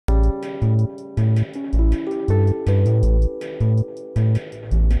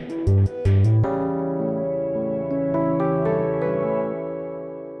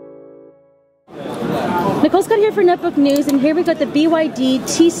Scott here for Netbook News, and here we got the BYD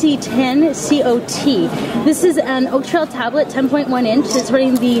T10COT. This is an Oaktrail tablet, 10.1 inch. It's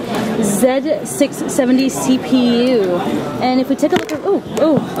running the Z670 CPU. And if we take a look at,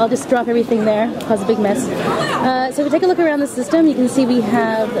 I'll just drop everything there, cause a big mess. So if we take a look around the system, you can see we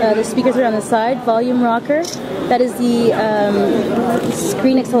have the speakers around the side, volume rocker. That is the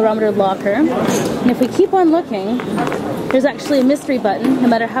screen accelerometer locker. And if we keep on looking, there's actually a mystery button. No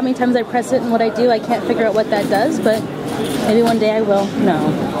matter how many times I press it and what I do, I can't figure out what that does, but maybe one day I will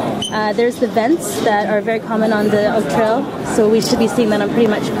know. There's the vents that are very common on the Oaktrail, so we should be seeing that on pretty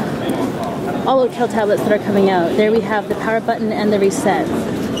much all Oaktrail tablets that are coming out. There we have the power button and the reset.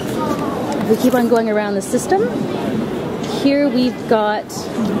 If we keep on going around the system, here we've got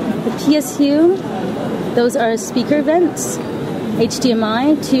the PSU. Those are speaker vents,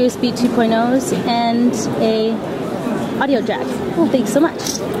 HDMI, 2 USB 2.0s, and a audio jack. Oh, thanks so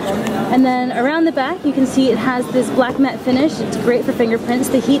much. And then around the back, you can see it has this black matte finish. It's great for fingerprints.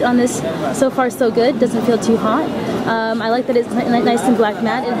 The heat on this, so far so good. Doesn't feel too hot. I like that it's nice and black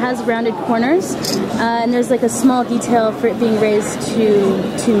matte. It has rounded corners, and there's like a small detail for it being raised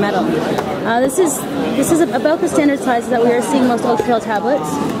to metal. This is about the standard size that we are seeing most Oaktrail tablets.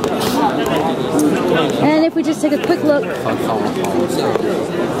 And if we just take a quick look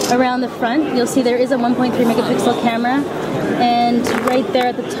around the front, you'll see there is a 1.3 megapixel camera, and right there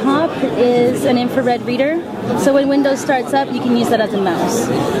at the top is an infrared reader. So when Windows starts up, you can use that as a mouse.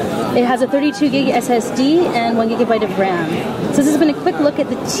 It has a 32 gig SSD and 1 gigabyte of RAM. So this has been a quick look at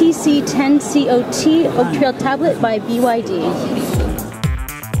the TC10COT Oaktrail tablet by BYD.